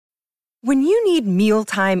When you need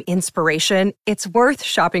mealtime inspiration, it's worth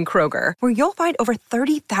shopping Kroger, where you'll find over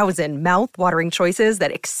 30,000 mouth-watering choices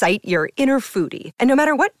that excite your inner foodie. And no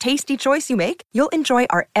matter what tasty choice you make, you'll enjoy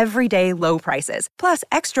our everyday low prices, plus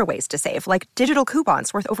extra ways to save, like digital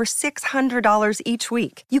coupons worth over $600 each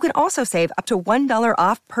week. You can also save up to $1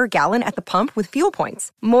 off per gallon at the pump with fuel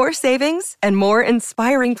points. More savings and more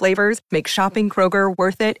inspiring flavors make shopping Kroger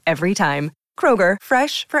worth it every time. Kroger,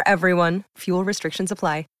 fresh for everyone. Fuel restrictions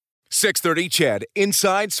apply. 630 CHED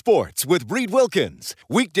Inside Sports with Reed Wilkins.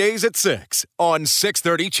 Weekdays at 6 on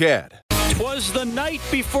 630 CHED. 'Twas the night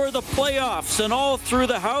before the playoffs, and all through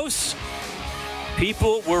the house,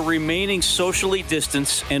 people were remaining socially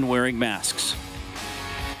distanced and wearing masks.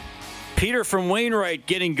 Peter from Wainwright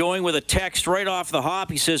getting going with a text right off the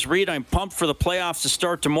hop. He says, Reed, I'm pumped for the playoffs to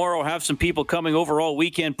start tomorrow. Have some people coming over all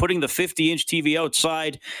weekend, putting the 50-inch TV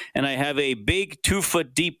outside, and I have a big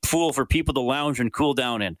 2-foot deep pool for people to lounge and cool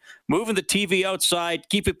down in. Moving the TV outside,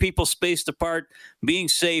 keeping people spaced apart, being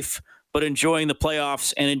safe, but enjoying the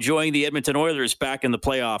playoffs and enjoying the Edmonton Oilers back in the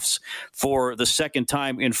playoffs for the second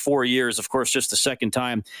time in 4 years. Of course, just the second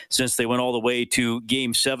time since they went all the way to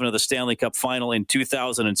Game 7 of the Stanley Cup Final in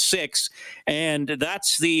 2006. And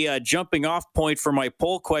that's the jumping off point for my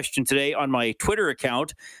poll question today on my Twitter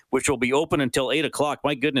account, which will be open until 8 o'clock.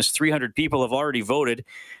 My goodness, 300 people have already voted.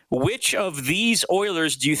 Which of these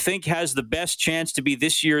Oilers do you think has the best chance to be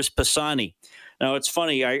this year's Pisani? Now, it's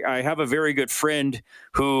funny. I have a very good friend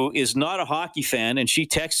who is not a hockey fan, and she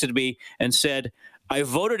texted me and said, I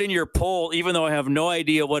voted in your poll even though I have no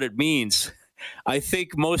idea what it means. I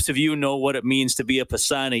think most of you know what it means to be a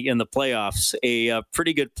Pisani in the playoffs, a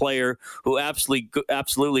pretty good player who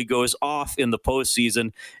absolutely goes off in the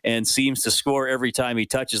postseason and seems to score every time he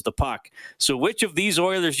touches the puck. So which of these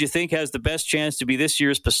Oilers do you think has the best chance to be this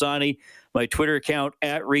year's Pisani? My Twitter account,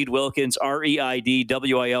 at Reed Wilkins,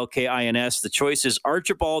 ReidWilkins. The choice is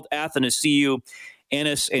Archibald, Athanasiou,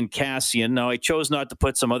 Ennis, and Kassian. Now, I chose not to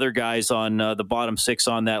put some other guys on the bottom six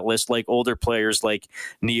on that list, like older players like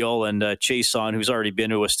Neil and Chason, who's already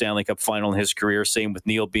been to a Stanley Cup final in his career. Same with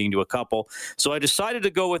Neil being to a couple. So I decided to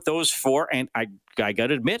go with those four, and I got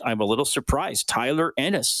to admit, I'm a little surprised. Tyler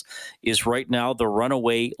Ennis is right now the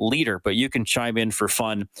runaway leader, but you can chime in for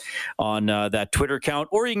fun on that Twitter account,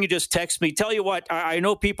 or you can just text me. Tell you what, I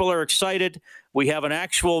know people are excited. We have an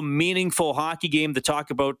actual meaningful hockey game to talk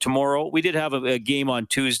about tomorrow. We did have a game on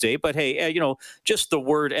Tuesday, but hey, just the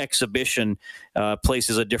word exhibition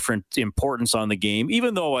places a different importance on the game,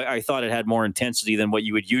 even though I thought it had more intensity than what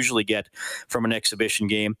you would usually get from an exhibition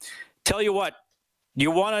game. Tell you what,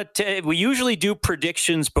 we usually do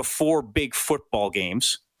predictions before big football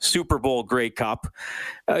games. Super Bowl, Grey Cup.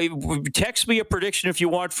 Text me a prediction if you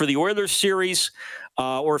want for the Oilers series,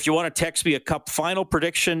 or if you want to text me a Cup final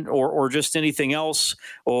prediction, or just anything else,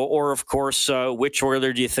 or of course, which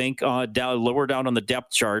Oiler do you think lower down on the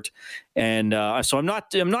depth chart? And so I'm not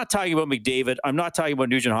talking about McDavid. I'm not talking about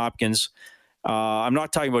Nugent Hopkins. I'm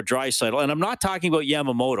not talking about Draisaitl, and I'm not talking about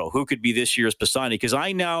Yamamoto, who could be this year's Pisani, because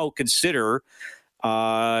I now consider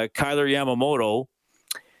Kyler Yamamoto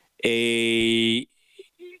a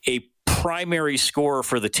primary scorer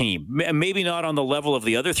for the team. Maybe not on the level of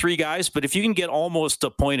the other three guys, but if you can get almost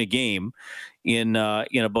a point a game in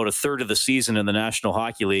about a third of the season in the National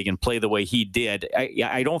Hockey League and play the way he did,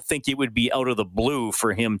 I don't think it would be out of the blue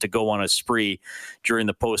for him to go on a spree during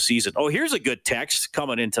the postseason. Oh, here's a good text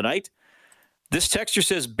coming in tonight. This texter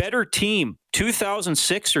says, better team,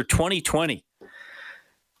 2006 or 2020?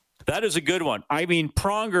 That is a good one. I mean,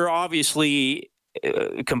 Pronger obviously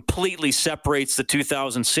completely separates the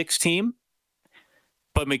 2006 team,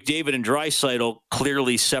 but McDavid and Draisaitl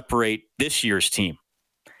clearly separate this year's team.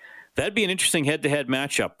 That'd be an interesting head-to-head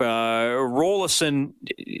matchup. Rolison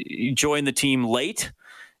joined the team late,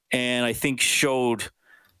 and I think showed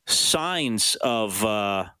signs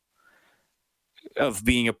of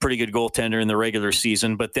being a pretty good goaltender in the regular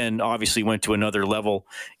season, but then obviously went to another level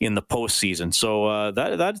in the postseason. So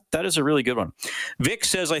that is a really good one. Vic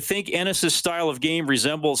says, I think Ennis' style of game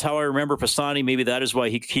resembles how I remember Pisani. Maybe that is why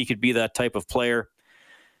he could be that type of player.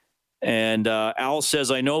 And Al says,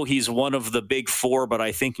 I know he's one of the big four, but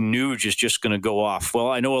I think Nuge is just going to go off. Well,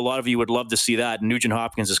 I know a lot of you would love to see that. Nugent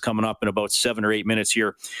Hopkins is coming up in about 7 or 8 minutes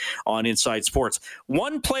here on Inside Sports.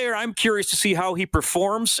 One player I'm curious to see how he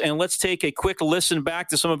performs, and let's take a quick listen back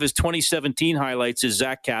to some of his 2017 highlights, is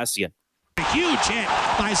Zach Kassian. A huge hit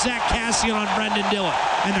by Zach Kassian on Brendan Dillon,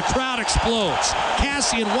 and the crowd explodes.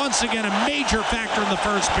 Kassian once again a major factor in the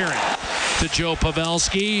first period. To Joe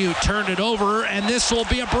Pavelski, who turned it over, and this will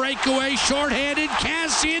be a breakaway, shorthanded.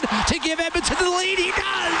 Kassian to give Edmonton the lead. He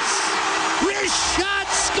does! Wrist shot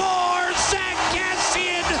scores! Zach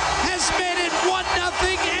Kassian has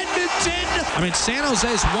I mean, San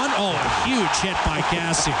Jose's a huge hit by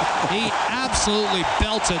Kassian. He absolutely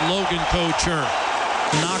belted Logan Couture.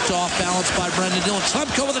 Knocked off balance by Brendan Dillon.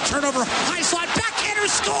 Klubko with a turnover. High slot. Backhander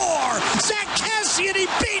score. Zach Kassian, he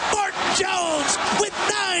beat Martin Jones with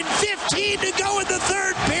 9:15 to go in the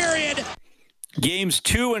third period. Games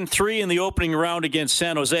 2 and 3 in the opening round against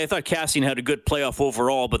San Jose. I thought Kassian had a good playoff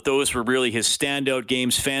overall, but those were really his standout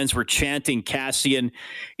games. Fans were chanting Kassian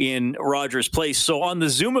in Rogers Place. So on the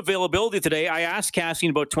Zoom availability today, I asked Kassian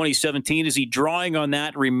about 2017. Is he drawing on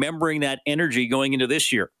that, remembering that energy going into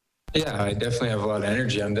this year? Yeah, I definitely have a lot of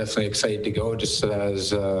energy. I'm definitely excited to go, just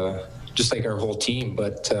like our whole team.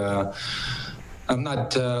 But I'm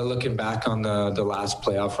not looking back on the last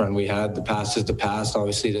playoff run we had. The past is the past.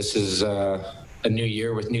 Obviously, this is a new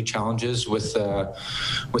year with new challenges with a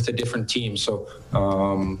different team. So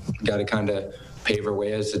got to kind of pave our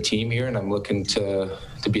way as a team here, and I'm looking to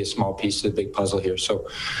be a small piece of the big puzzle here. So,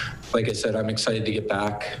 like I said, I'm excited to get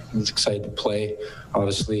back. I'm excited to play.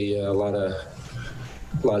 Obviously, a lot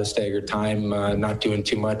of staggered time, not doing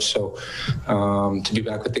too much. So to be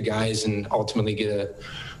back with the guys and ultimately get a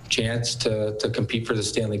chance to compete for the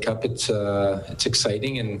Stanley Cup, it's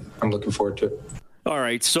exciting, and I'm looking forward to it. All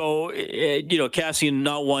right. So, Kassian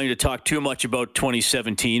not wanting to talk too much about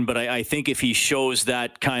 2017, but I think if he shows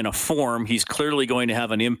that kind of form, he's clearly going to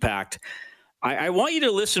have an impact. I want you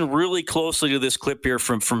to listen really closely to this clip here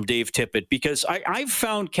from Dave Tippett, because I've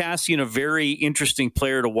found Kassian a very interesting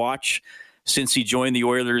player to watch since he joined the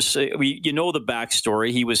Oilers. You know the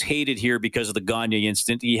backstory. He was hated here because of the Gagne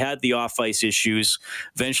incident. He had the off-ice issues.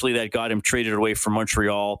 Eventually, that got him traded away from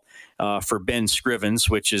Montreal for Ben Scrivens,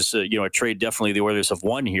 which is a trade definitely the Oilers have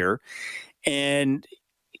won here. And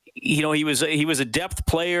he was a depth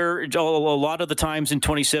player. A lot of the times in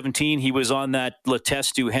 2017, he was on that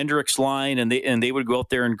Letestu Hendricks line, and they would go out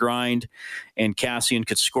there and grind, and Kassian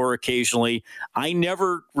could score occasionally. I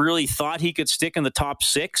never really thought he could stick in the top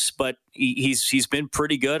 6, but he's been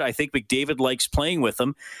pretty good. I think McDavid likes playing with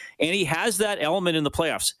him, and he has that element in the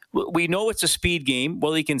playoffs. We know it's a speed game.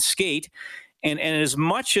 Well, he can skate. And as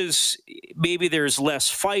much as maybe there's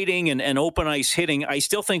less fighting and open ice hitting, I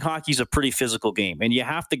still think hockey's a pretty physical game. And you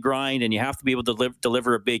have to grind, and you have to be able to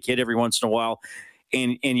deliver a big hit every once in a while.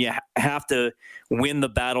 And you have to win the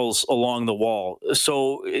battles along the wall.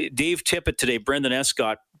 So Dave Tippett today, Brendan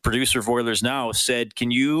Escott, producer of Oilers Now, said,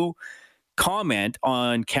 can you comment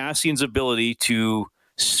on Kassian's ability to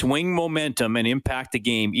swing momentum and impact the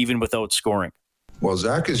game even without scoring? Well,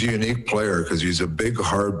 Zach is a unique player because he's a big,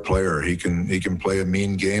 hard player. He can play a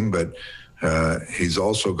mean game, but he's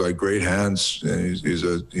also got great hands. He's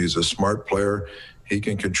a smart player. He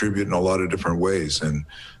can contribute in a lot of different ways. And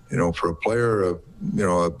for a player,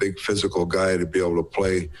 a big physical guy to be able to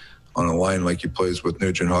play on a line like he plays with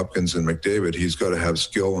Nugent Hopkins and McDavid, he's got to have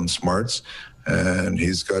skill and smarts, and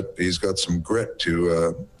he's got some grit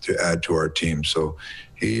to add to our team. So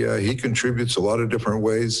he contributes a lot of different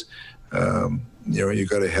ways. You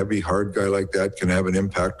got a heavy, hard guy like that can have an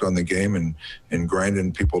impact on the game and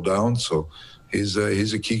grinding people down. So he's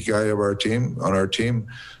a key guy of our team,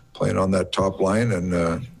 playing on that top line,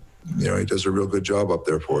 and he does a real good job up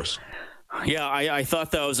there for us. Yeah, I thought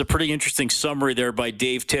that was a pretty interesting summary there by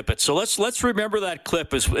Dave Tippett. So let's remember that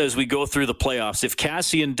clip as we go through the playoffs. If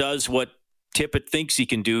Kassian does what Tippett thinks he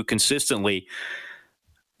can do consistently,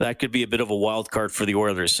 that could be a bit of a wild card for the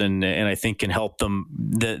Oilers, and I think can help them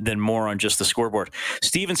than more on just the scoreboard.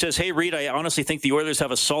 Steven says, hey, Reed, I honestly think the Oilers have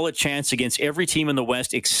a solid chance against every team in the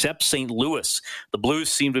West except St. Louis. The Blues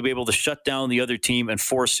seem to be able to shut down the other team and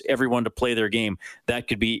force everyone to play their game. That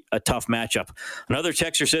could be a tough matchup. Another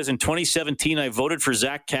texter says, in 2017, I voted for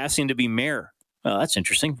Zach Kassian to be mayor. That's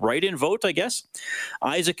interesting. Write-in vote, I guess.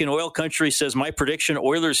 Isaac in Oil Country says, my prediction,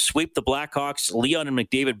 Oilers sweep the Blackhawks. Leon and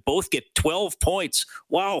McDavid both get 12 points.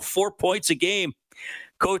 Wow, 4 points a game.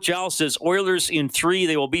 Coach Al says, Oilers in 3.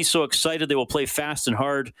 They will be so excited. They will play fast and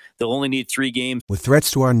hard. They'll only need 3 games. With threats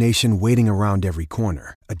to our nation waiting around every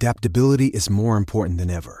corner, adaptability is more important than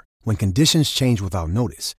ever. When conditions change without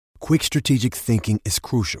notice, quick strategic thinking is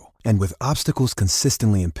crucial. And with obstacles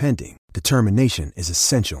consistently impending, determination is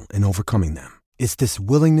essential in overcoming them. It's this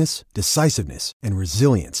willingness, decisiveness, and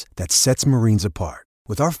resilience that sets Marines apart.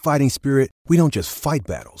 With our fighting spirit, we don't just fight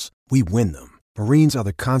battles, we win them. Marines are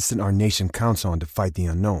the constant our nation counts on to fight the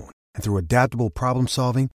unknown. And through adaptable problem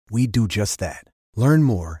solving, we do just that. Learn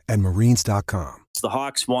more at marines.com. The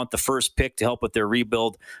Hawks want the first pick to help with their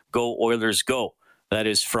rebuild. Go Oilers, go. That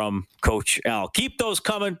is from Coach Al. Keep those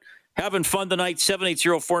coming. Having fun tonight,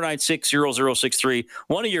 780-496-0063.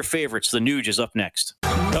 One of your favorites, the Nuge, is up next.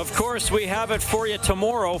 Of course, we have it for you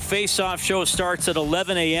tomorrow. Face-off show starts at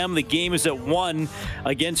 11 a.m. The game is at 1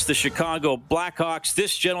 against the Chicago Blackhawks.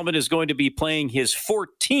 This gentleman is going to be playing his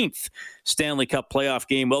 14th Stanley Cup playoff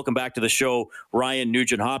game. Welcome back to the show, Ryan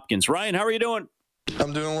Nugent-Hopkins. Ryan, how are you doing?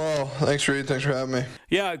 I'm doing well. Thanks, Reed. Thanks for having me.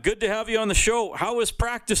 Yeah, good to have you on the show. How was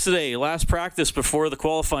practice today? Last practice before the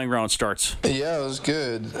qualifying round starts. Yeah, it was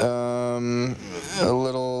good. A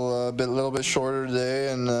little bit shorter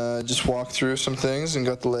today, and just walked through some things and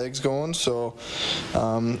got the legs going. So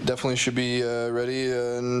definitely should be ready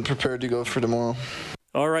and prepared to go for tomorrow.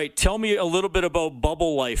 All right, tell me a little bit about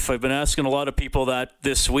bubble life. I've been asking a lot of people that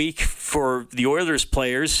this week. For the Oilers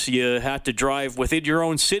players, you had to drive within your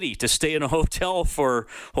own city to stay in a hotel for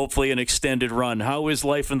hopefully an extended run. How is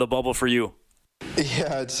life in the bubble for you?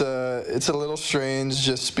 Yeah, it's a little strange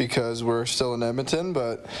just because we're still in Edmonton,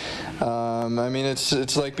 but I mean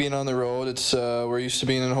it's like being on the road. It's we're used to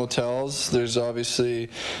being in hotels. There's obviously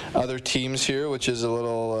other teams here, which is a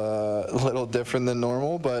little different than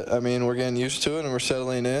normal, but I mean we're getting used to it and we're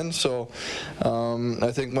settling in. So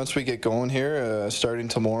I think once we get going here, starting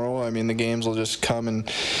tomorrow, I mean the games will just come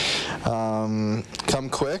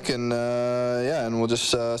quick, and and we'll just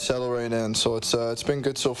settle right in. So it's been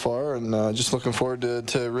good so far, and just looking forward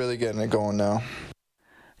to really getting it going now.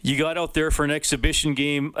 You got out there for an exhibition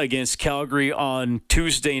game against Calgary on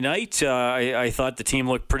Tuesday night. I thought the team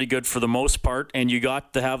looked pretty good for the most part, and you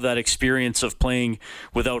got to have that experience of playing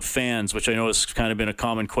without fans, which I know has kind of been a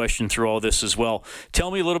common question through all this as well.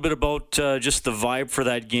 Tell me a little bit about just the vibe for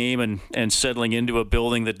that game and settling into a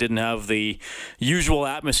building that didn't have the usual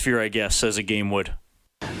atmosphere, I guess, as a game would.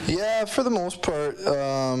 Yeah, for the most part,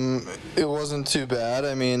 it wasn't too bad.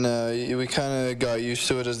 I mean, we kind of got used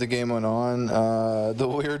to it as the game went on. The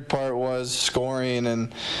weird part was scoring,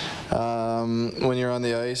 and when you're on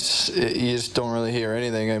the ice, you just don't really hear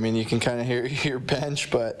anything. I mean, you can kind of hear your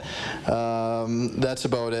bench, but that's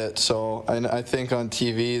about it. So I think on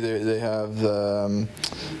TV they have the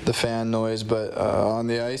fan noise, but on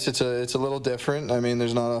the ice it's a little different. I mean,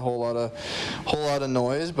 there's not a whole lot of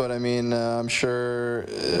noise, but I mean, I'm sure.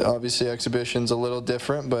 Obviously, exhibition's a little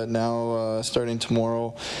different, but now starting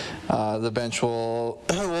tomorrow, the bench will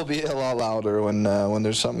be a lot louder when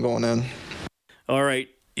there's something going in. All right.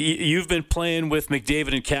 You've been playing with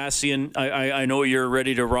McDavid and Kassian. I know you're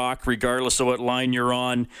ready to rock regardless of what line you're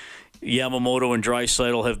on. Yamamoto and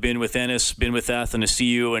Draisaitl have been with Ennis, been with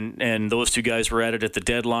Athanasiou, and those two guys were at it at the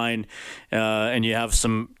deadline. And you have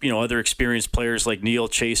some, other experienced players like Neil,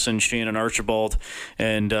 Chasen, Shane, and Archibald.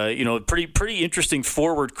 And, pretty interesting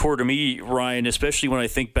forward core to me, Ryan, especially when I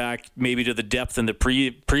think back maybe to the depth in the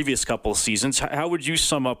previous couple of seasons. How would you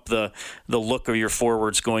sum up the look of your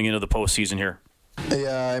forwards going into the postseason here?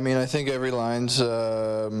 Yeah, I mean, I think every line's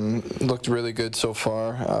looked really good so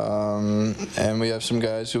far, and we have some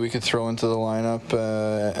guys who we could throw into the lineup,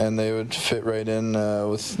 and they would fit right in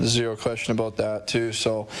with zero question about that too.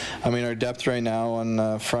 So, I mean, our depth right now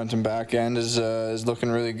on front and back end is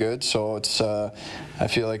looking really good. So it's I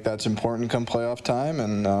feel like that's important come playoff time,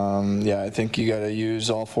 and I think you got to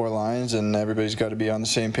use all four lines, and everybody's got to be on the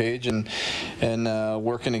same page and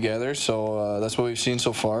working together. So that's what we've seen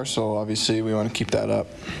so far. So obviously we want to keep that up.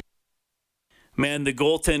 Man, the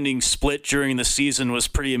goaltending split during the season was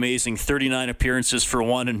pretty amazing. 39 appearances for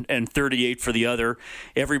one and 38 for the other.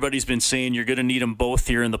 Everybody's been saying you're going to need them both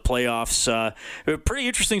here in the playoffs. A pretty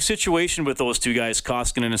interesting situation with those two guys,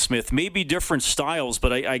 Koskinen and Smith. Maybe different styles,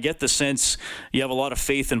 but I get the sense you have a lot of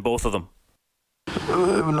faith in both of them.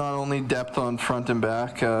 Not only depth on front and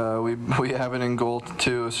back, we have it in goal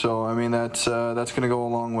too. So I mean that's going to go a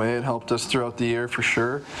long way. It helped us throughout the year for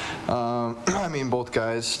sure. I mean both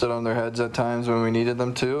guys stood on their heads at times when we needed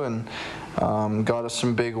them to, and got us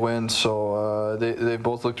some big wins. So they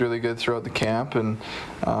both looked really good throughout the camp, and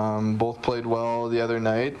both played well the other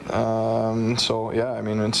night. So yeah, I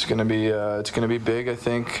mean it's going to be big. I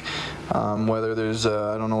think whether there's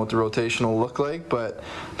I don't know what the rotation will look like, but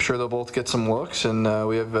I'm sure they'll both get some looks, and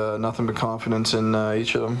we have nothing but confidence in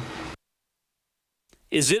each of them.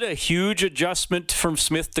 Is it a huge adjustment from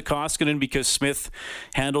Smith to Koskinen because Smith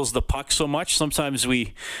handles the puck so much? Sometimes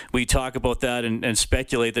we talk about that and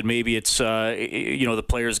speculate that maybe it's the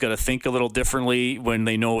player's got to think a little differently when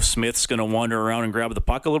they know Smith's going to wander around and grab the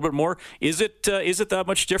puck a little bit more. Is it that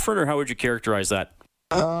much different, or how would you characterize that?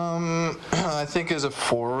 I think as a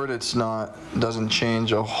forward, doesn't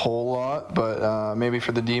change a whole lot, but maybe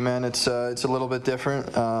for the D-man, it's a little bit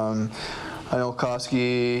different. I know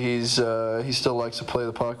Koski, he still likes to play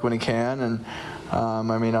the puck when he can, and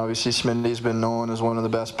I mean, obviously Smitty's been known as one of the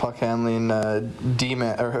best puck handling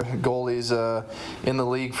goalies in the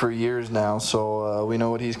league for years now, so we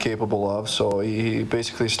know what he's capable of. So he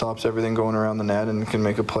basically stops everything going around the net and can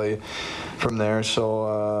make a play from there.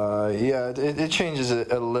 So yeah, it changes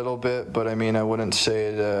it a little bit, but I mean, I wouldn't say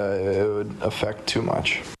it would affect too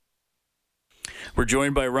much. We're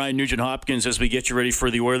joined by Ryan Nugent-Hopkins as we get you ready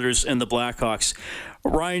for the Oilers and the Blackhawks.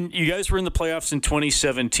 Ryan, you guys were in the playoffs in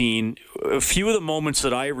 2017. A few of the moments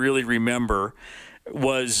that I really remember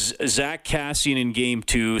was Zack Kassian in Game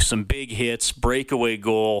 2, some big hits, breakaway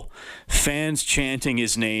goal, fans chanting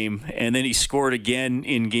his name, and then he scored again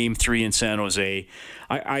in Game 3 in San Jose.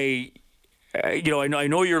 I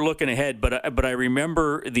know you're looking ahead, but I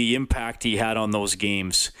remember the impact he had on those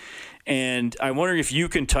games. And I'm wondering if you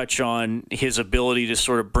can touch on his ability to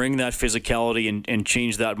sort of bring that physicality and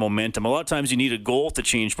change that momentum. A lot of times you need a goal to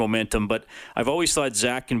change momentum, but I've always thought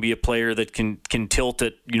Zach can be a player that can tilt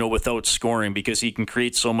it, without scoring, because he can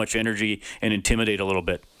create so much energy and intimidate a little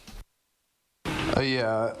bit.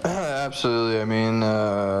 Yeah, absolutely. I mean,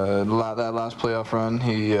 that last playoff run,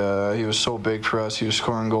 he was so big for us. He was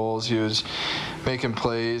scoring goals. He was making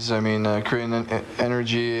plays. I mean, creating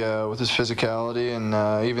energy with his physicality. And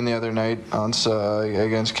even the other night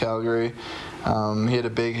against Calgary, he had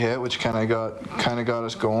a big hit, which kind of got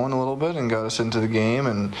us going a little bit and got us into the game.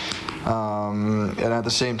 And at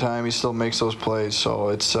the same time, he still makes those plays. So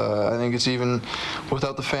it's I think it's even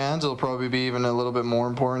without the fans, it'll probably be even a little bit more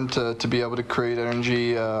important to be able to create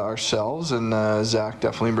energy ourselves. And Zach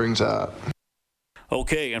definitely brings that.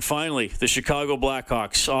 Okay, and finally, the Chicago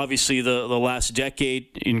Blackhawks. Obviously, the last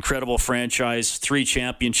decade, incredible franchise, 3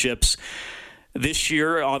 championships. This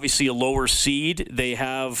year, obviously a lower seed. They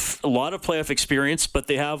have a lot of playoff experience, but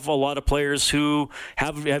they have a lot of players who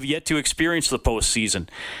have yet to experience the postseason.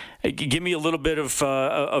 Give me a little bit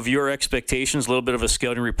of your expectations, a little bit of a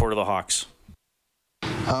scouting report of the Hawks.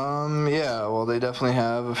 Yeah, well, they definitely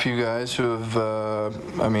have a few guys who have,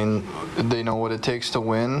 they know what it takes to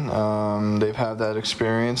win. They've had that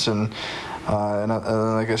experience, and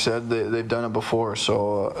like I said, they've done it before.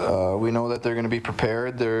 So we know that they're going to be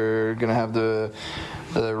prepared. They're going to have the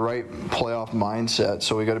right playoff mindset.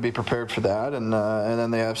 So we got to be prepared for that. And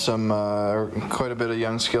then they have some quite a bit of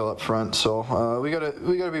young skill up front. So we got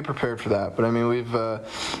to be prepared for that. But I mean, we've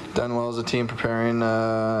done well as a team preparing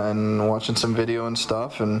and watching some video and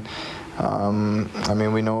stuff. And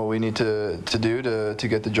we know what we need to do to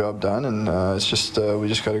get the job done. And it's just we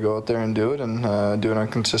just got to go out there and do it, and do it on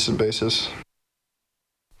a consistent basis.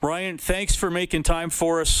 Ryan, thanks for making time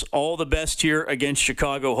for us. All the best here against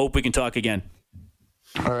Chicago. Hope we can talk again.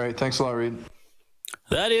 All right. Thanks a lot, Reed.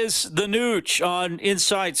 That is the Nooch on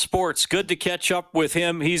Inside Sports. Good to catch up with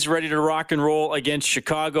him. He's ready to rock and roll against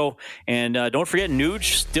Chicago. And don't forget,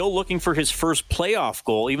 Nooch still looking for his first playoff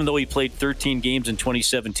goal, even though he played 13 games in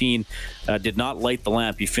 2017. Did not light the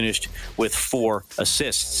lamp. He finished with 4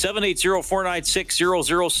 assists.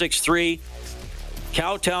 780-496-0063.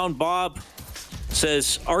 Cowtown Bob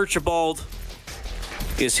says Archibald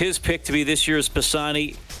is his pick to be this year's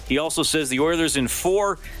Pisani. He also says the Oilers in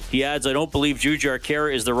 4. He adds, I don't believe Jujhar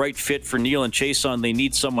Khaira is the right fit for Neil and Chiasson. They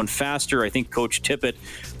need someone faster. I think Coach Tippett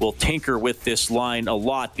will tinker with this line a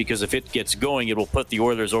lot, because if it gets going, it will put the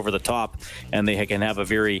Oilers over the top, and they can have a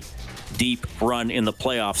very deep run in the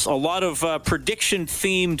playoffs. A lot of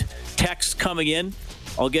prediction-themed texts coming in.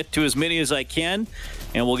 I'll get to as many as I can,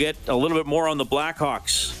 and we'll get a little bit more on the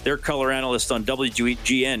Blackhawks, their color analyst on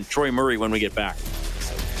WGN, Troy Murray, when we get back.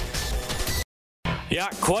 Yeah,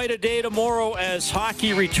 quite a day tomorrow as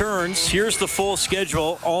hockey returns. Here's the full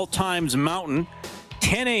schedule. All times Mountain.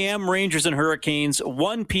 10 a.m. Rangers and Hurricanes.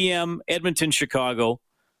 1 p.m. Edmonton, Chicago.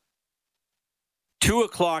 2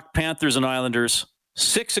 o'clock Panthers and Islanders.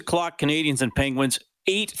 6 o'clock Canadiens and Penguins.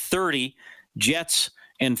 8:30 Jets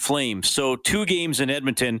and Flames. So 2 games in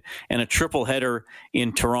Edmonton and a triple header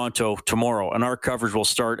in Toronto tomorrow. And our coverage will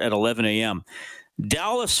start at 11 a.m.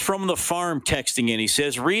 Dallas from the farm texting in. He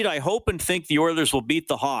says, Reed, I hope and think the Oilers will beat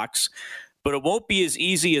the Hawks, but it won't be as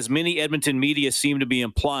easy as many Edmonton media seem to be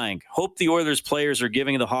implying. Hope the Oilers players are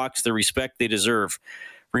giving the Hawks the respect they deserve.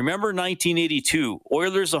 Remember 1982,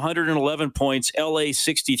 Oilers 111 points, LA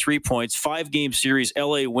 63 points, 5-game series,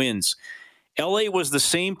 LA wins. LA was the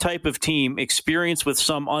same type of team, experienced with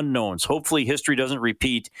some unknowns. Hopefully history doesn't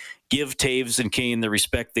repeat. Give Taves and Kane the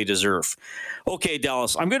respect they deserve. Okay,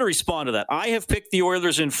 Dallas, I'm going to respond to that. I have picked the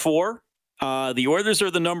Oilers in 4. The Oilers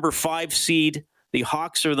are the number 5 seed. The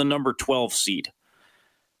Hawks are the number 12 seed.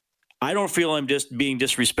 I don't feel I'm just being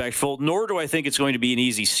disrespectful, nor do I think it's going to be an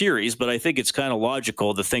easy series, but I think it's kind of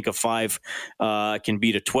logical to think a 5 can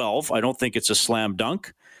beat a 12. I don't think it's a slam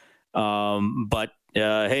dunk. But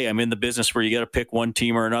hey, I'm in the business where you got to pick one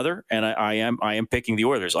team or another, and I am picking the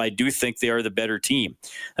Oilers. I do think they are the better team.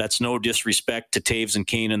 That's no disrespect to Taves and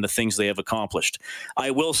Kane and the things they have accomplished. I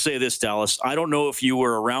will say this, Dallas. I don't know if you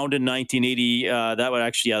were around in 1980. That would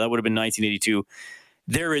have been 1982.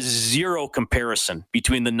 There is zero comparison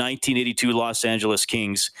between the 1982 Los Angeles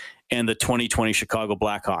Kings and the 2020 Chicago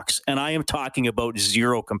Blackhawks, and I am talking about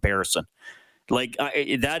zero comparison. Like I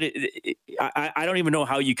don't even know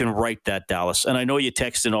how you can write that, Dallas. And I know you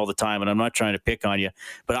text in all the time, and I'm not trying to pick on you,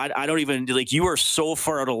 but I don't even like. You are so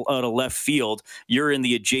far out of left field. You're in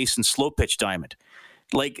the adjacent slow pitch diamond.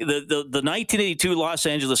 Like the 1982 Los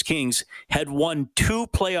Angeles Kings had won 2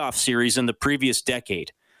 playoff series in the previous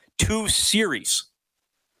decade. 2 series.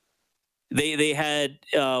 They had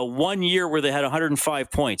 1 year where they had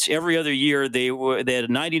 105 points. Every other year they had a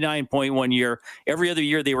 99.1 year. Every other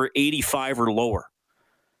year they were 85 or lower.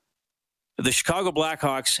 The Chicago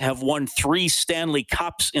Blackhawks have won 3 Stanley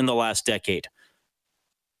Cups in the last decade.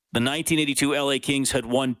 The 1982 LA Kings had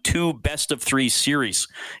won 2 best-of-3 series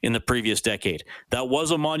in the previous decade. That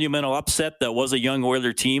was a monumental upset. That was a young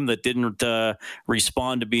Oiler team that didn't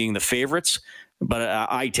respond to being the favorites. But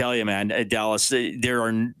I tell you, man, Dallas, I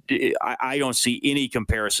don't see any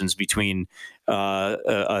comparisons between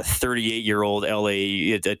a 38-year-old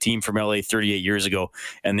a team from LA 38 years ago,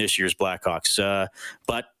 and this year's Blackhawks.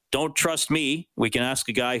 But don't trust me. We can ask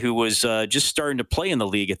a guy who was just starting to play in the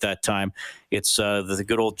league at that time. It's the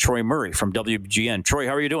good old Troy Murray from WGN. Troy,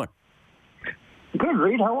 how are you doing? Good,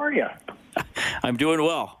 Reed. How are you? I'm doing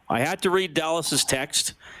well. I had to read Dallas's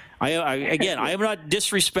text. I am not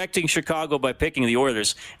disrespecting Chicago by picking the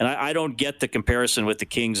Oilers, and I don't get the comparison with the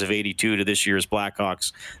Kings of '82 to this year's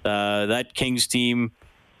Blackhawks. That Kings team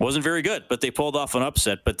wasn't very good, but they pulled off an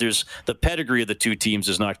upset. But there's the pedigree of the 2 teams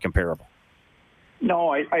is not comparable.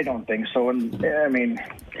 No, I don't think so. And I mean,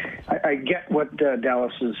 I get what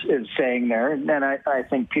Dallas is saying there, and I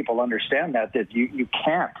think people understand that you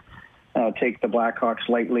can't take the Blackhawks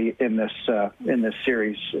lightly in this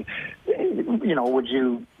series. You know, would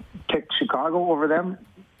you pick Chicago over them?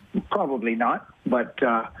 Probably not, but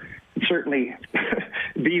certainly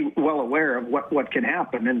be well aware of what can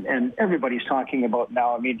happen. And everybody's talking about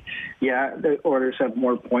now. I mean, yeah, the Oilers have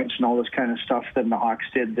more points and all this kind of stuff than the Hawks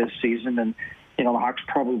did this season. And, you know, the Hawks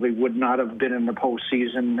probably would not have been in the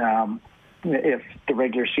postseason if the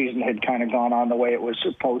regular season had kind of gone on the way it was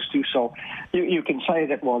supposed to. So you can say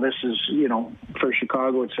that, well, this is, you know, for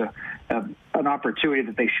Chicago, it's an opportunity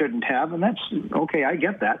that they shouldn't have, and that's okay. I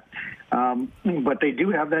get that. But they do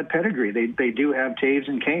have that pedigree. They do have Taves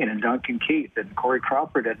and Kane and Duncan Keith and Corey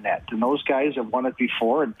Crawford in net. And those guys have won it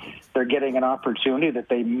before, and they're getting an opportunity that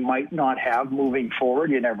they might not have moving forward.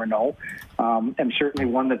 You never know. And certainly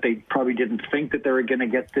one that they probably didn't think that they were going to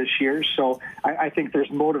get this year. So I think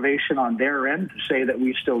there's motivation on their end to say that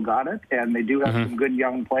we still got it, and they do have some good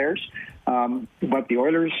young players. But the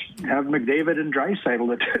Oilers have McDavid and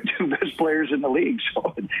Draisaitl, the 2 best players in the league.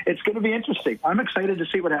 So it's going to be interesting. I'm excited to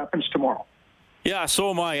see what happens tomorrow. Yeah, so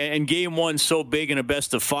am I. And game 1 so big in a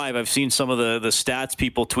best of 5. I've seen some of the stats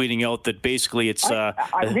people tweeting out that basically it's.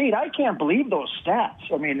 I can't believe those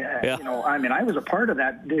stats. I mean, you know, I was a part of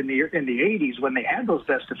that in the 80s when they had those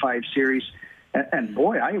best of 5 series. And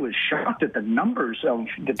boy, I was shocked at the numbers of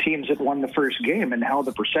the teams that won the first game and how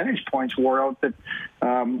the percentage points wore out that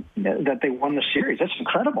they won the series. That's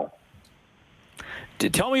incredible.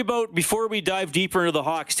 Tell me about, before we dive deeper into the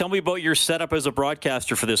Hawks, tell me about your setup as a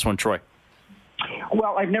broadcaster for this one, Troy.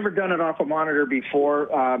 Well, I've never done it off a monitor before.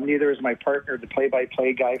 Neither is my partner, the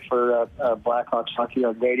play-by-play guy for Blackhawks Hockey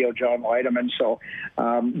on Radio, John Weideman. So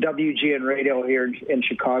WGN Radio here in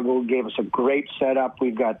Chicago gave us a great setup.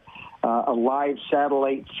 We've got a live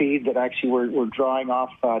satellite feed that actually we're drawing off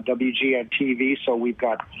WGN TV. So we've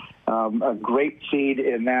got a great feed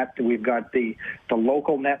in that. We've got the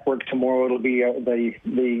local network tomorrow. It'll be the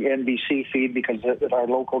NBC feed because our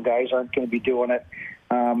local guys aren't going to be doing it.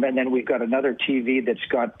 And then we've got another TV that's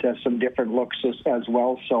got some different looks as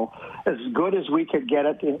well. So as good as we could get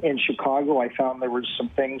it in Chicago, I found there were some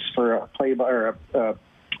things for a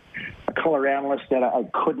color analyst that I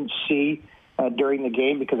couldn't see during the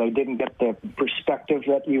game because I didn't get the perspective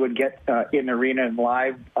that you would get in arena and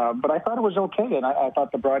live. But I thought it was okay, and I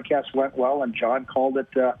thought the broadcast went well, and John called it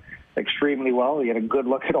extremely well. He had a good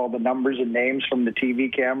look at all the numbers and names from the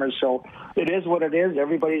TV cameras. So it is what it is.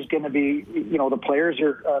 Everybody's going to be, you know, the players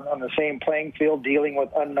are on the same playing field dealing with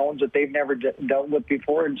unknowns that they've never dealt with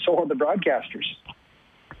before, and so are the broadcasters.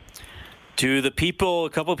 To the people, a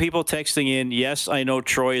couple of people texting in, yes, I know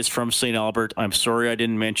Troy is from St. Albert. I'm sorry I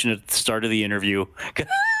didn't mention it at the start of the interview.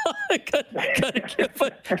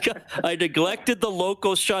 I neglected the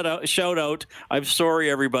local shout out. I'm sorry,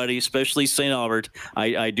 everybody, especially St. Albert.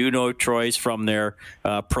 I do know Troy's from there.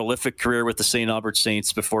 Prolific career with the St. Albert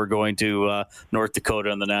Saints before going to North Dakota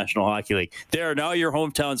in the National Hockey League. There, now your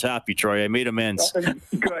hometown's happy, Troy. I made amends.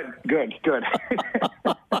 Good.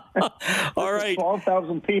 All right.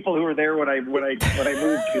 12,000 people who were there when I moved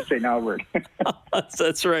to St. Albert.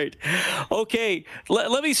 That's right. Okay,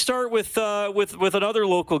 let me start with another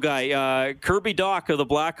local guy, Kirby Dach of the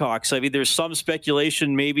Blackhawks. I mean, there's some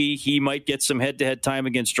speculation maybe he might get some head-to-head time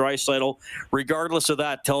against Draisaitl. Regardless of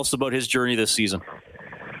that, tell us about his journey this season.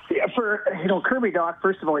 Yeah, Kirby Dach,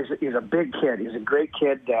 first of all, he's a big kid. He's a great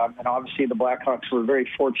kid, and obviously the Blackhawks were very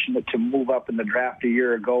fortunate to move up in the draft a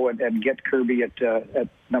year ago and get Kirby at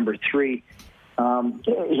number 3.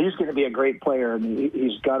 He's going to be a great player, and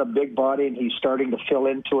he's got a big body, and he's starting to fill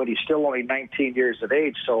into it. He's still only 19 years of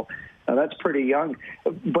age, so that's pretty young.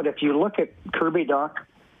 But if you look at Kirby Dach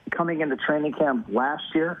coming into training camp last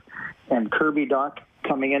year and Kirby Dach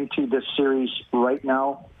coming into this series right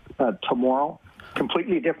now, tomorrow,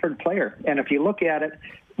 completely different player. And if you look at it,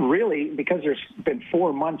 really, because there's been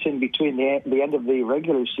 4 months in between the end of the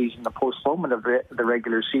regular season, the postponement of the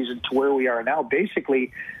regular season to where we are now,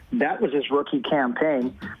 basically that was his rookie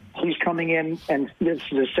campaign. He's coming in, and this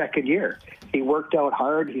is his second year. He worked out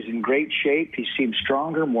hard. He's in great shape. He seems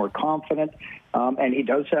stronger, more confident, and he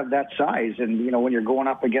does have that size. And, when you're going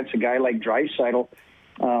up against a guy like Draisaitl,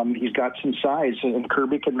 he's got some size, and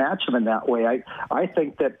Kirby can match him in that way. I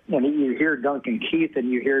think that, you hear Duncan Keith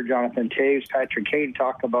and you hear Jonathan Toews, Patrick Kane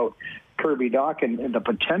talk about Kirby Dach and the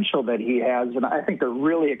potential that he has, and I think they're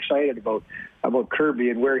really excited about Kirby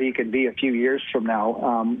and where he can be a few years from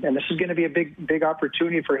now. And this is going to be a big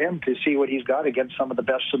opportunity for him to see what he's got against some of the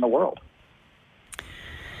best in the world.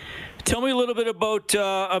 Tell me a little bit about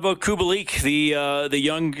Kubalik, the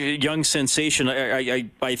young sensation.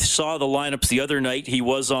 I saw the lineups the other night. He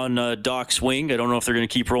was on Dach's wing. I don't know if they're going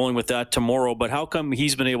to keep rolling with that tomorrow, but how come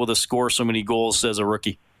he's been able to score so many goals as a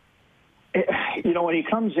rookie? When he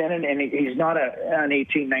comes in and he's not an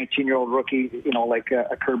 18, 19-year-old rookie, like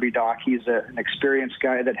a Kirby Dach. He's an experienced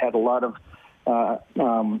guy that had a lot of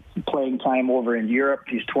playing time over in Europe.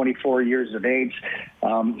 He's 24 years of age.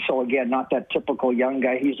 So again, not that typical young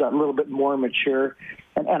guy. He's a little bit more mature.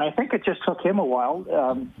 And I think it just took him a while,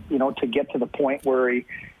 to get to the point where he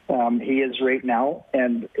is right now.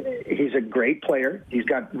 And he's a great player. He's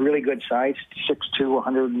got really good size, 6'2",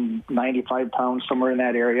 195 pounds, somewhere in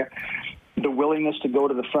that area. The willingness to go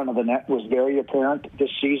to the front of the net was very apparent this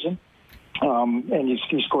season. And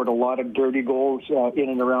he scored a lot of dirty goals in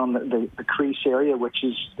and around the crease area, which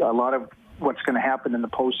is a lot of what's going to happen in the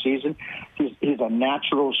postseason. He's a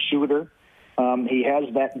natural shooter. He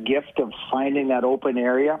has that gift of finding that open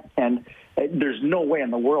area. And there's no way in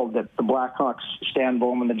the world that the Blackhawks, Stan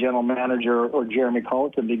Bowman, the general manager, or Jeremy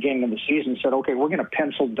Collett at the beginning of the season said, okay, we're going to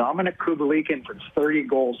pencil Dominic Kubalik in for 30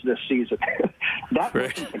 goals this season. That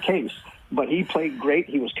wasn't the case. But he played great.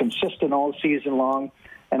 He was consistent all season long.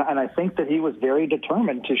 And I think that he was very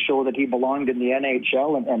determined to show that he belonged in the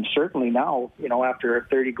NHL, and certainly now, after a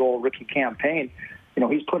 30-goal rookie campaign,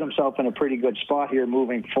 he's put himself in a pretty good spot here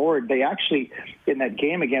moving forward. They actually, in that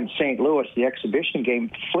game against St. Louis, the exhibition game,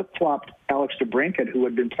 flip-flopped Alex DeBrincat, who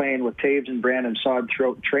had been playing with Toews and Brandon Saad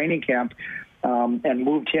throughout training camp, and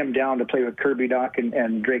moved him down to play with Kirby Dach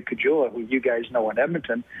and Drake Caggiula, who you guys know in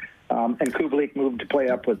Edmonton. And Kubalik moved to play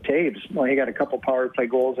up with Toews. Well, he got a couple power play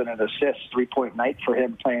goals and an assist, 3-point night for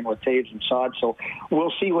him playing with Toews and Saad. So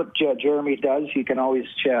we'll see what Jeremy does. He can always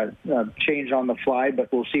change on the fly, but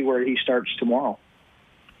we'll see where he starts tomorrow.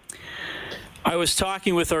 I was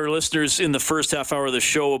talking with our listeners in the first half hour of the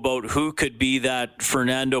show about who could be that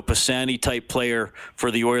Fernando Pisani type player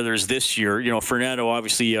for the Oilers this year. Fernando,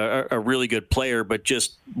 obviously a really good player, but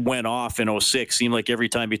just went off in 2006. Seemed like every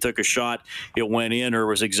time he took a shot, it went in or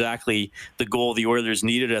was exactly the goal the Oilers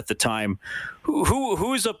needed at the time.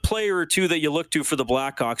 Who is a player or two that you look to for the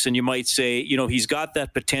Blackhawks and you might say, he's got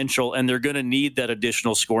that potential and they're going to need that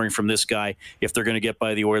additional scoring from this guy if they're going to get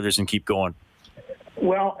by the Oilers and keep going?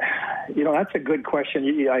 Well, that's a good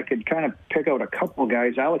question. I could kind of pick out a couple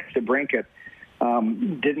guys. Alex DeBrincat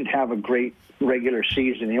didn't have a great regular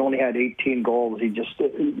season. He only had 18 goals. He just,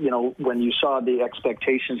 when you saw the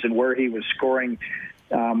expectations and where he was scoring,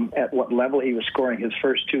 at what level he was scoring his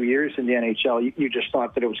first 2 years in the NHL, you just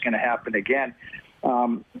thought that it was going to happen again.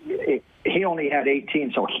 He only had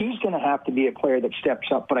 18, so he's going to have to be a player that steps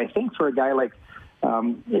up. But I think for a guy like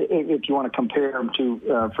if you want to compare him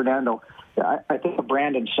to Fernando, I think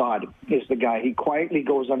Brandon Saad is the guy. He quietly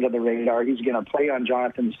goes under the radar. He's going to play on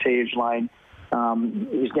Jonathan Toews' line.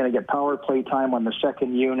 He's going to get power play time on the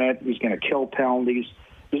second unit. He's going to kill penalties.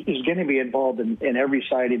 He's going to be involved in every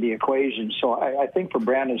side of the equation. So I think for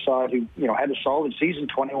Brandon Saad, who had a solid season,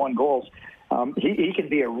 21 goals, he can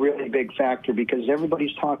be a really big factor because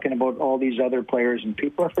everybody's talking about all these other players, and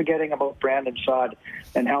people are forgetting about Brandon Saad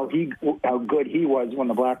and how good he was when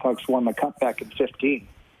the Blackhawks won the Cup back in 2015.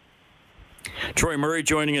 Troy Murray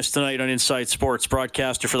joining us tonight on Inside Sports,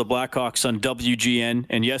 broadcaster for the Blackhawks on WGN.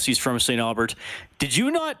 And yes, he's from St. Albert. Did you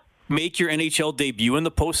not make your NHL debut in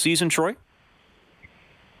the postseason, Troy?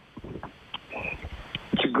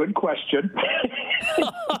 It's a good question.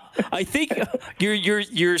 I think your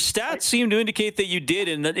stats seem to indicate that you did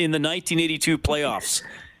in the 1982 playoffs.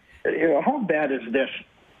 How bad is this?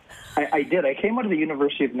 I did. I came out of the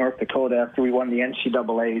University of North Dakota after we won the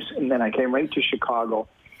NCAAs, and then I came right to Chicago.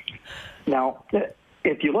 Now,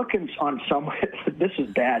 if you look on some, this is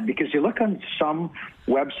bad because you look on some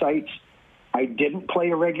websites, I didn't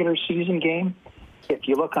play a regular season game. If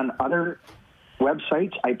you look on other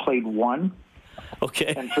websites, I played one.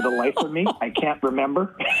 Okay. And for the life of me, I can't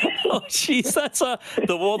remember. Oh, jeez, that's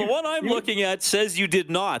the one I'm looking at says you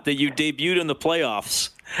did not, that you debuted in the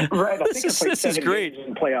playoffs. Right. I think this is great.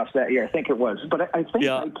 In playoffs that year. I think it was, but I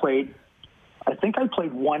think I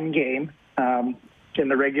played one game in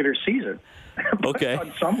the regular season. Okay.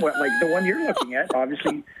 On somewhat like the one you're looking at,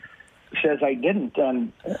 obviously says I didn't.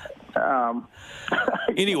 And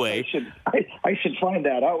anyway, I should find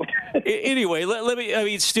that out. Anyway, let me. I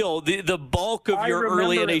mean, still, the bulk of your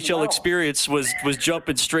early NHL experience was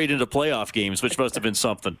jumping straight into playoff games, which must have been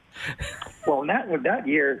something. Well, that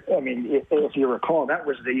year, I mean, if you recall, that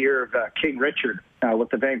was the year of King Richard with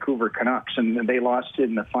the Vancouver Canucks, and they lost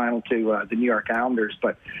in the final to the New York Islanders.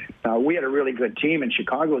 But we had a really good team in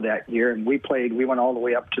Chicago that year, and we went all the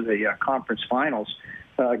way up to the conference finals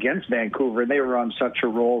against Vancouver, and they were on such a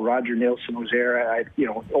roll. Roger Nielsen was there.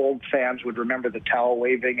 Old fans would remember the towel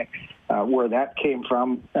waving, where that came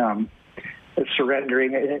from,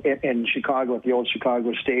 surrendering in Chicago at the old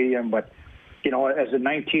Chicago Stadium. But as a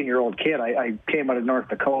 19-year-old kid, I came out of North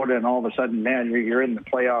Dakota, and all of a sudden, man, you're in the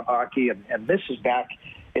playoff hockey. And this is back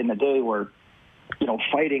in the day where,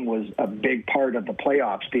 fighting was a big part of the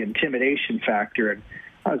playoffs, the intimidation factor. And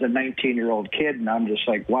I was a 19-year-old kid, and I'm just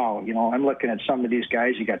like, wow, I'm looking at some of these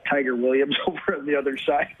guys. You got Tiger Williams over on the other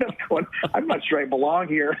side. I'm going, I'm not sure I belong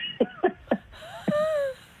here.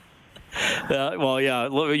 Well, yeah,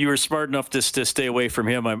 you were smart enough to stay away from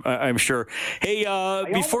him, I'm sure. Hey, I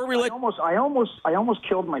almost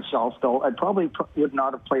killed myself, though. I probably would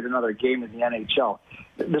not have played another game in the NHL.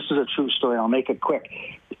 This is a true story. I'll make it quick.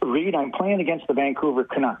 Reed, I'm playing against the Vancouver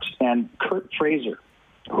Canucks, and Kurt Fraser,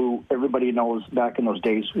 who everybody knows back in those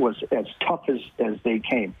days was as tough as they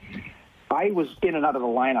came. I was in and out of the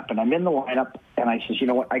lineup, and I'm in the lineup, and I says, you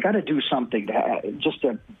know what, I got to do something just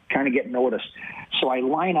to kind of get noticed. So I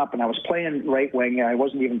line up, and I was playing right wing. I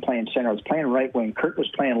wasn't even playing center. I was playing right wing. Kurt was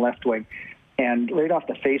playing left wing. And right off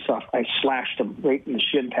the face-off, I slashed him right in the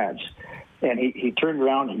shin pads. And he turned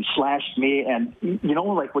around and slashed me. And,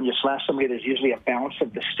 like when you slash somebody, there's usually a bounce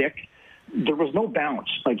of the stick. There was no bounce.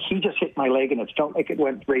 Like, he just hit my leg, and it felt like it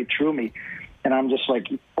went right through me. And I'm just like,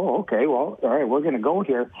 oh, okay, well, all right, we're going to go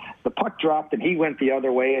here. The puck dropped, and he went the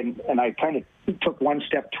other way, and I kind of took one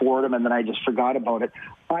step toward him, and then I just forgot about it.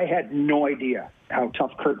 I had no idea how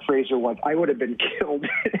tough Kurt Fraser was. I would have been killed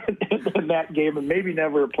in that game and maybe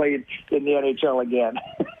never played in the NHL again.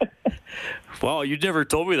 Wow, you never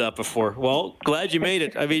told me that before. Well, glad you made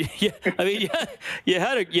it. You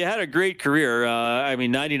had a great career.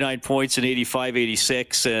 99 points in 85,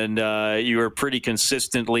 86, and you were pretty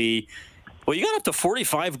consistently. Well, you got up to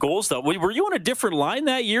 45 goals, though. Were you on a different line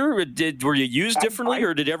that year? Were you used differently,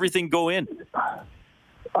 or did everything go in?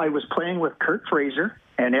 I was playing with Kurt Fraser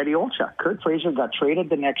and Eddie Olczyk. Kurt Fraser got traded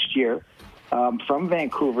the next year from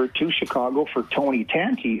Vancouver to Chicago for Tony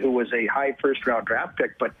Tanti, who was a high first-round draft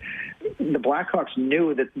pick. But the Blackhawks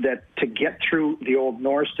knew that to get through the Old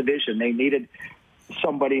Norris division, they needed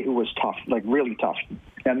somebody who was tough, like really tough.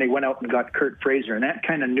 And they went out and got Kurt Fraser, and that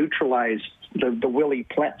kind of neutralized the Willie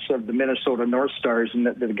Pletts of the Minnesota North Stars and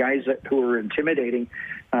the guys who were intimidating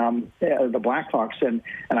the Blackhawks. And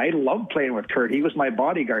I loved playing with Kurt. He was my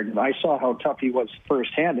bodyguard, and I saw how tough he was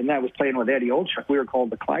firsthand. And I was playing with Eddie Olczyk. We were called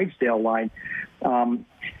the Clydesdale line. And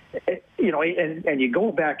you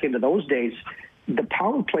go back into those days, the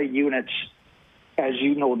power play units as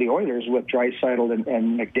you know, the Oilers with Draisaitl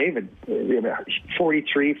and McDavid,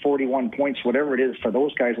 43, 41 points, whatever it is for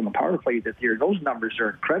those guys on the power play this year, those numbers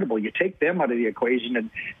are incredible. You take them out of the equation and,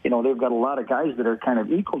 they've got a lot of guys that are kind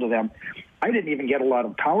of equal to them. I didn't even get a lot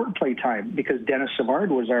of power play time because Dennis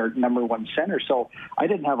Savard was our number one center. So I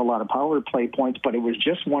didn't have a lot of power play points, but it was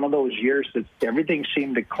just one of those years that everything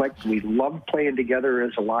seemed to click. We loved playing together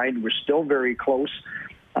as a line. We're still very close.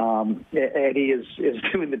 Eddie is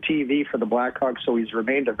doing the TV for the Blackhawks, so he's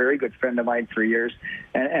remained a very good friend of mine for years.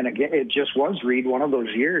 And again, it just was, Reed, one of those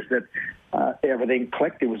years that everything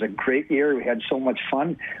clicked. It was a great year. We had so much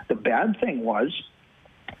fun. The bad thing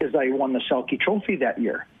is I won the Selke Trophy that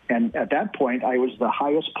year. And at that point, I was the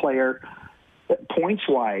highest player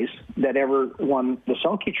points-wise that ever won the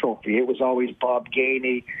Selke Trophy. It was always Bob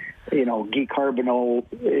Gainey, Guy Carbonneau,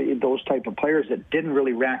 those type of players that didn't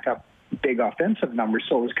really rack up big offensive numbers.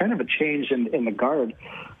 So it was kind of a change in the guard.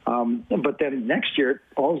 But then next year,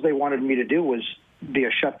 all they wanted me to do was be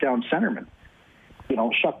a shutdown centerman.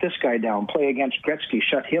 Shut this guy down, play against Gretzky,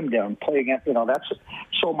 shut him down, play against,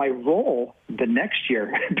 so my role the next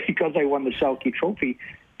year, because I won the Selke Trophy,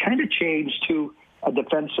 kind of changed to a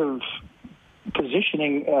defensive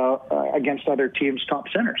positioning against other teams' top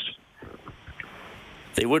centers.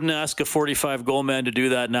 They wouldn't ask a 45-goal man to do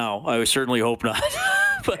that now. I certainly hope not.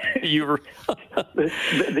 But you were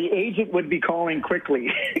the agent would be calling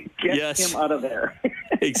quickly. Get him out of there.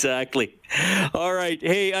 Exactly. All right.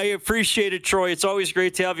 Hey, I appreciate it, Troy. It's always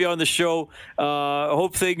great to have you on the show. I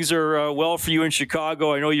hope things are well for you in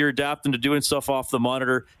Chicago. I know you're adapting to doing stuff off the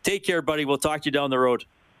monitor. Take care, buddy. We'll talk to you down the road.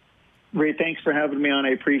 Ray, thanks for having me on. I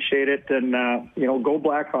appreciate it. And, go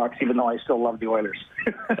Blackhawks, even though I still love the Oilers.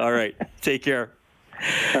 All right. Take care.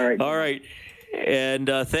 All right. All right. And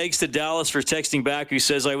thanks to Dallas for texting back, who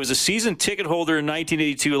says, I was a season ticket holder in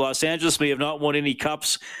 1982. Los Angeles may have not won any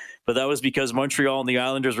cups, but that was because Montreal and the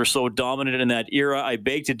Islanders were so dominant in that era. I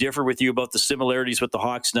beg to differ with you about the similarities with the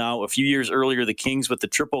Hawks now. A few years earlier, the Kings with the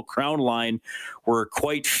Triple Crown line were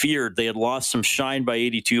quite feared. They had lost some shine by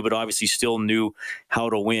 82, but obviously still knew how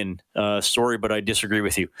to win. Sorry, but I disagree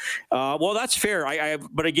with you. Well, that's fair.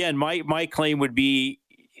 But again, my claim would be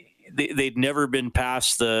they'd never been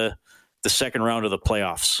past the second round of the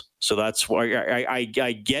playoffs. So that's why I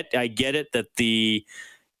get it that the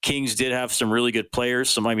Kings did have some really good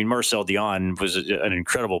players. Marcel Dion was an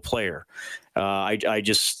incredible player. I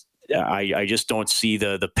just don't see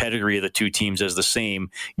the pedigree of the two teams as the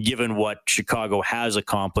same, given what Chicago has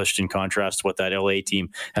accomplished in contrast to what that LA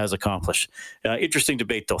team has accomplished. Interesting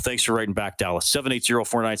debate, though. Thanks for writing back, Dallas.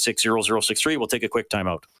 780-496-0063. We'll take a quick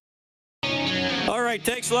timeout. All right,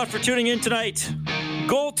 thanks a lot for tuning in tonight.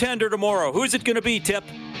 Goaltender tomorrow. Who's it going to be, Tip?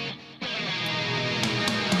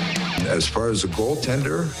 As far as the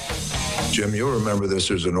goaltender, Jim, you'll remember this.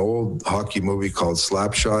 There's an old hockey movie called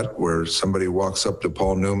Slapshot where somebody walks up to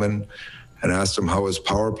Paul Newman and asks him how his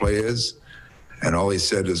power play is. And all he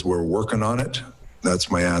said is, we're working on it.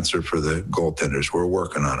 That's my answer for the goaltenders. We're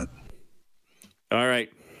working on it. All right.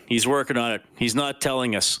 He's working on it. He's not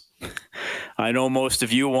telling us. I know most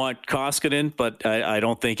of you want Koskinen, but I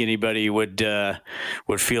don't think anybody would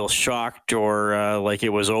feel shocked or like it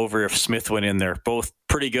was over if Smith went in there. Both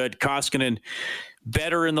pretty good. Koskinen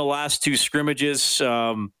better in the last two scrimmages.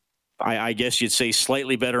 I guess you'd say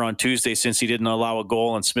slightly better on Tuesday since he didn't allow a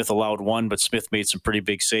goal and Smith allowed one, but Smith made some pretty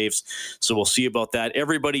big saves. So we'll see about that.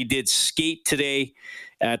 Everybody did skate today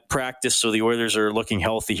at practice, so the Oilers are looking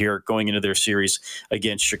healthy here going into their series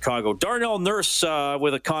against Chicago. Darnell Nurse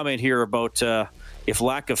with a comment here about if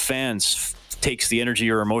lack of fans takes the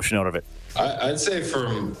energy or emotion out of it. I'd say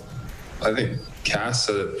I think Cass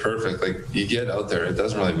said it perfect. Like, you get out there, it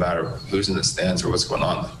doesn't really matter who's in the stands or what's going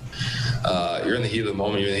on. You're in the heat of the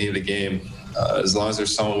moment, you're in the heat of the game. As long as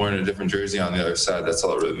there's someone wearing a different jersey on the other side, that's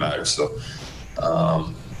all that really matters. So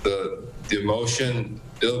the emotion,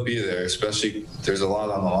 it'll be there, especially there's a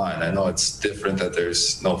lot on the line. I know it's different that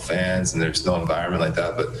there's no fans and there's no environment like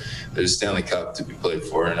that, but there's a Stanley Cup to be played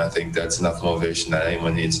for, and I think that's enough motivation that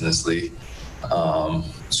anyone needs in this league.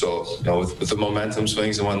 So, with the momentum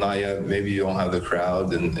swings and whatnot, maybe you don't have the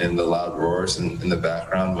crowd and the loud roars in the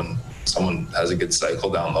background when someone has a good cycle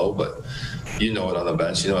down low, but you know it on the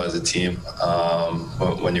bench, as a team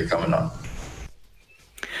when you're coming on.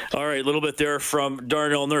 All right, a little bit there from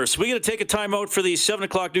Darnell Nurse. We're going to take a timeout for the 7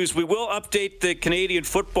 o'clock news. We will update the Canadian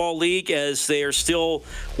Football League as they are still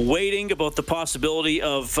waiting about the possibility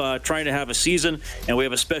of trying to have a season, and we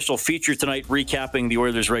have a special feature tonight recapping the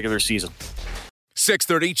Oilers' regular season.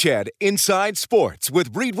 6:30 CHED Inside Sports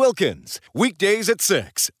with Reed Wilkins. Weekdays at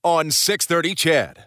 6 on 6:30 CHED.